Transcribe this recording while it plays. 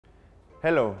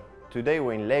Hello, today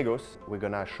we're in Lagos. We're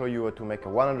gonna show you how to make a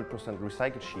 100%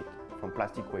 recycled sheet from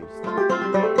plastic waste.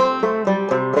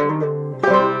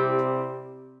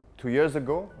 2 years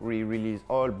ago, we released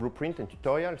all blueprint and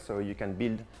tutorials so you can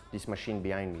build this machine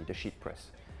behind me, the sheet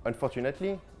press.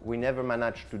 Unfortunately, we never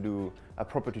managed to do a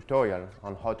proper tutorial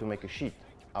on how to make a sheet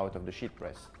out of the sheet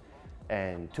press.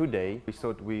 And today, we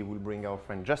thought we will bring our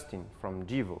friend Justin from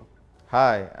GIVO.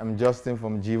 Hi, I'm Justin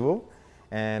from GIVO,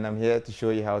 and I'm here to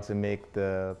show you how to make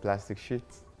the plastic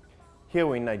sheets. Here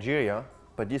we're in Nigeria,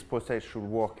 but this process should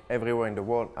work everywhere in the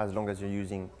world as long as you're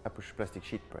using a plastic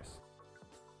sheet press.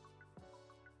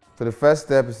 So the first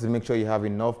step is to make sure you have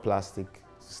enough plastic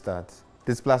to start.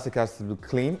 This plastic has to be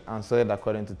clean and sorted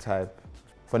according to type.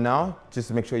 For now,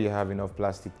 just make sure you have enough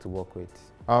plastic to work with.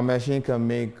 Our machine can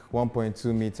make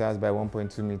 1.2 meters by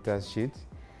 1.2 meters sheet,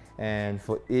 and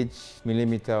for each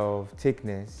millimeter of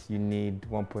thickness, you need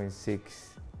 1.6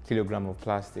 kilogram of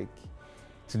plastic.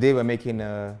 Today we're making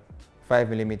a 5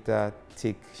 millimeter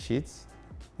thick sheet.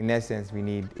 In essence, we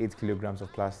need 8 kilograms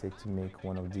of plastic to make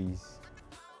one of these.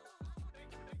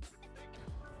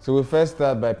 So we'll first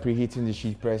start by preheating the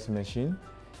sheet press machine.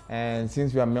 And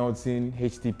since we are melting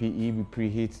HDPE, we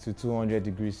preheat to 200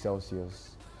 degrees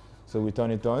Celsius. So we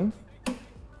turn it on.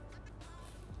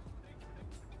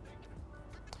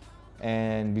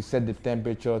 And we set the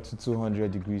temperature to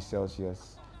 200 degrees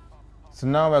Celsius. So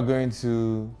now we're going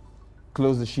to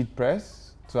close the sheet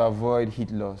press to avoid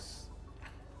heat loss.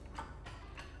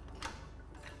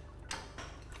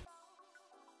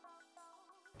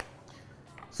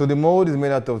 So the mold is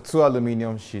made out of 2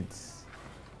 aluminum sheets.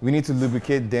 We need to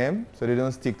lubricate them so they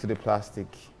don't stick to the plastic.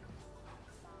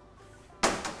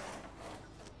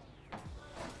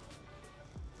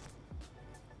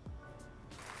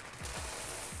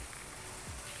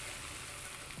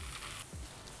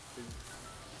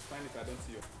 It's fine if I don't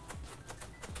see you.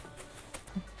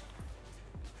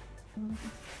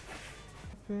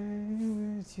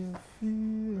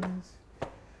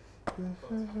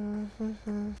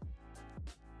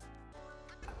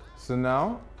 So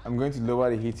now, I'm going to lower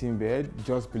the heating bed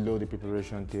just below the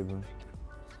preparation table.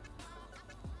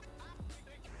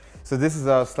 So this is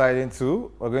our sliding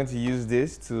tool. We're going to use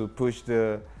this to push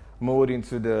the mold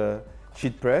into the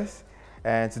sheet press.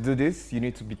 And to do this, you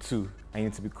need to be 2 and you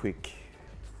need to be quick.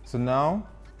 So now,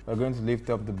 we're going to lift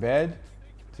up the bed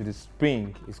till the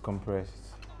spring is compressed.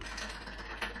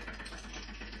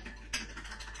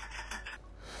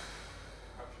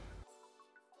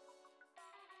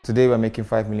 Today we're making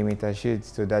 5 millimeter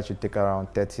sheets, so that should take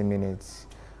around 30 minutes.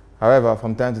 However,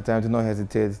 from time to time, do not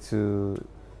hesitate to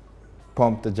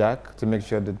pump the jack to make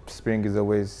sure the spring is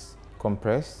always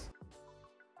compressed.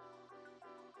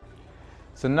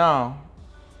 So now,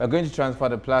 we're going to transfer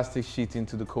the plastic sheet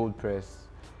into the cold press.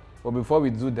 But before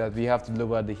we do that, we have to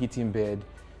lower the heating bed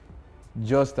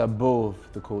just above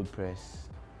the cold press.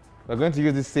 We're going to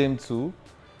use the same tool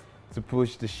to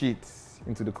push the sheets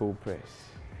into the cold press.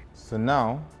 So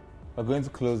now, we're going to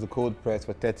close the cold press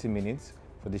for 30 minutes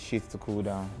for the sheets to cool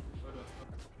down.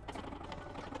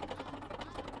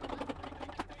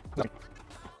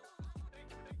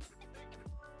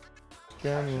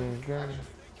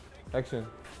 Action.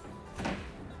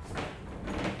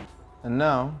 And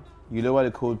now, you lower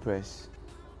the cold press.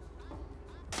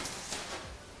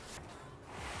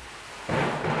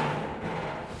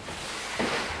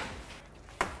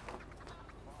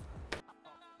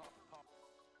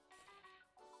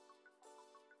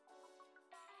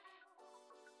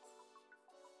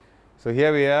 So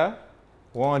here we are,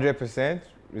 100%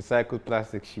 recycled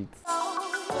plastic sheets.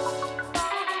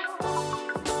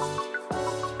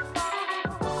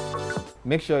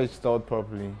 Make sure it's stored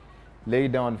properly. Lay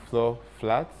it down on the floor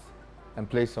flat and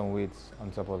place some weights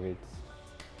on top of it.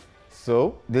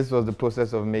 So this was the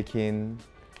process of making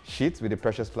sheets with a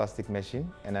precious plastic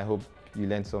machine, and I hope you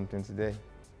learned something today.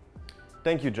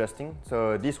 Thank you, Justin.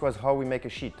 So this was how we make a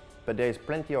sheet, but there is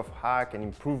plenty of hack and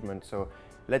improvement, so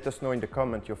let us know in the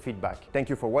comments your feedback. Thank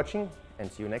you for watching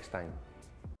and see you next time.